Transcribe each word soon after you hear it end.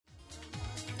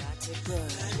That's it,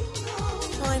 good.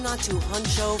 Try not to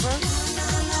hunch over.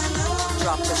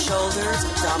 Drop the shoulders,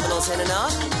 abdominals in and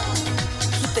up.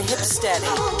 Keep the hips steady.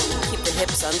 Keep the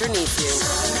hips underneath you.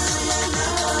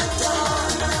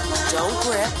 Don't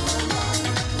grip.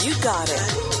 You got it.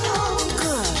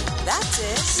 Good. That's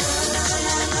it.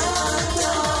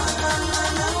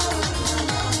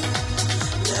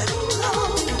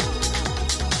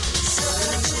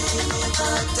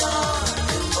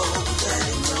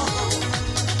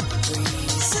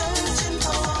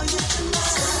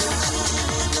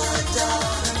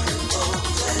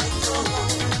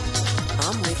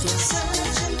 I'm with you.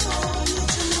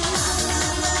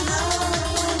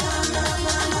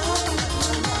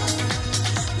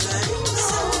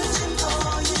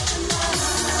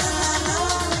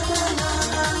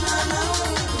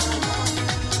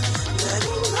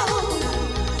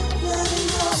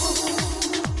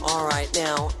 All right,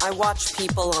 now, I watch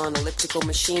people on elliptical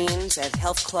machines at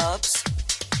health clubs,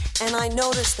 and I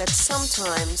notice that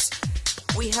sometimes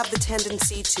we have the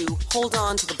tendency to hold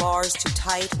on to the bars too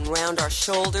tight and round our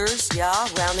shoulders,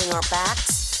 rounding our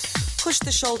backs. Push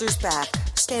the shoulders back,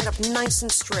 stand up nice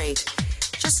and straight.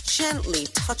 Just gently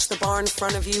touch the bar in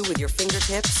front of you with your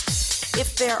fingertips.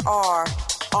 If there are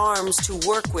arms to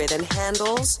work with and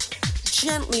handles,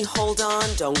 gently hold on,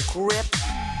 don't grip.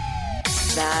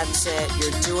 That's it,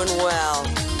 you're doing well.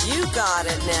 You got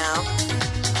it now.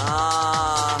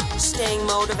 Staying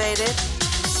motivated.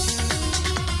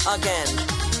 Again,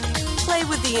 play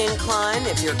with the incline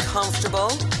if you're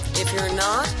comfortable. If you're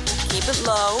not, keep it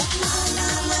low.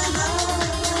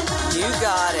 You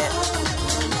got it.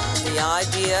 The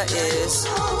idea is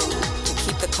to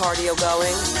keep the cardio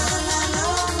going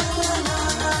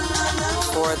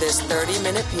for this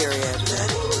 30-minute period.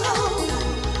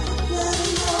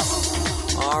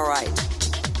 All right.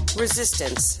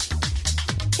 Resistance.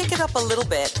 Kick it up a little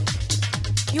bit.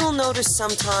 You'll notice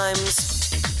sometimes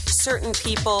certain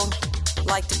people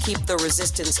like to keep the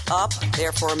resistance up,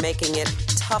 therefore making it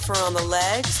tougher on the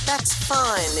legs. That's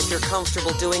fine if you're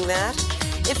comfortable doing that.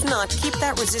 If not, keep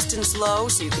that resistance low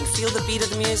so you can feel the beat of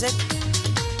the music.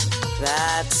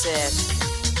 That's it.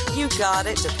 You got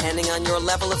it, depending on your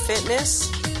level of fitness.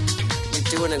 You're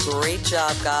doing a great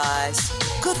job, guys.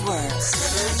 Good work.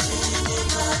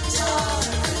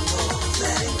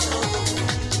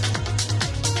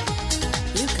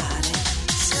 You got it.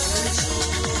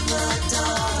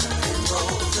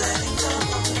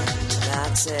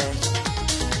 That's it.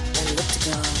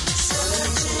 Elliptical.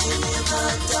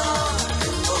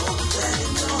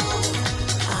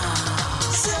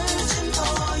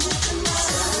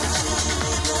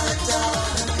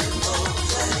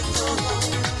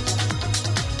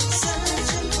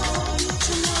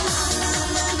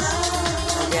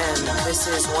 Again, this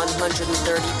is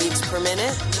 130 beats per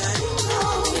minute.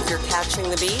 If you're catching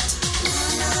the beat,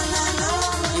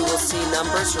 you will see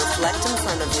numbers reflect in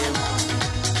front of you.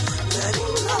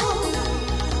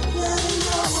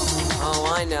 Oh,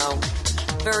 I know.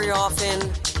 Very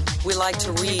often, we like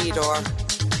to read or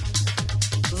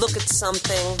look at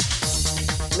something,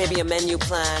 maybe a menu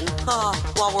plan,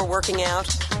 while we're working out.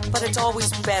 But it's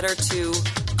always better to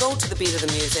go to the beat of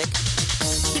the music.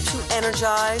 Keeps you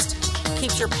energized,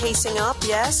 keeps your pacing up,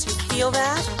 yes? You feel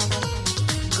that?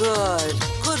 Good.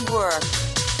 Good work.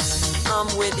 I'm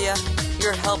with you.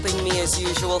 You're helping me as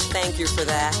usual. Thank you for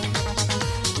that.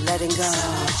 Letting go.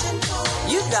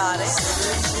 You got it.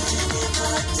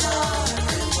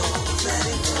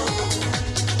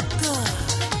 Good.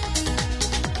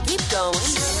 Keep going.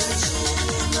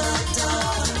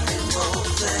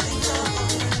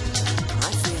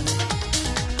 I feel it.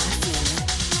 I feel it.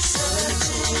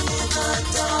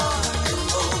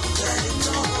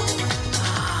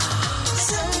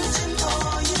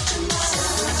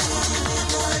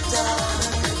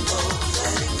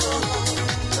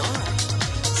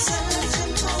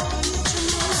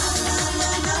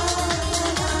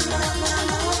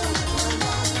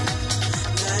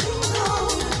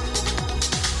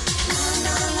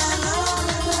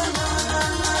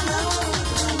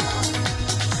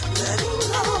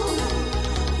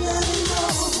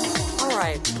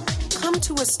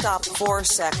 To a stop for a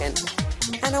second,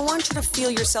 and I want you to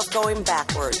feel yourself going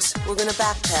backwards. We're going to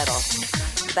backpedal.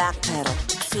 Backpedal.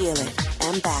 Feel it.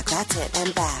 And back. That's it.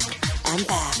 And back. And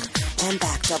back. And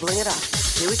back. Doubling it up.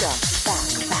 Here we go. Back,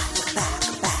 back, back,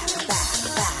 back, back,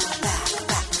 back, back, back, back, back,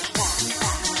 back,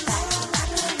 back, back, back,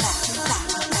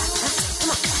 back. Come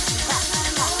on.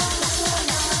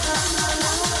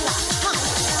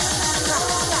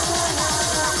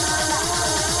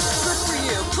 Good for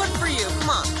you. Good for you.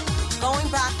 Come on. Going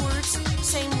backwards,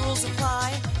 same rules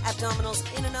apply. Abdominals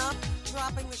in and up,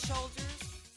 dropping the shoulders.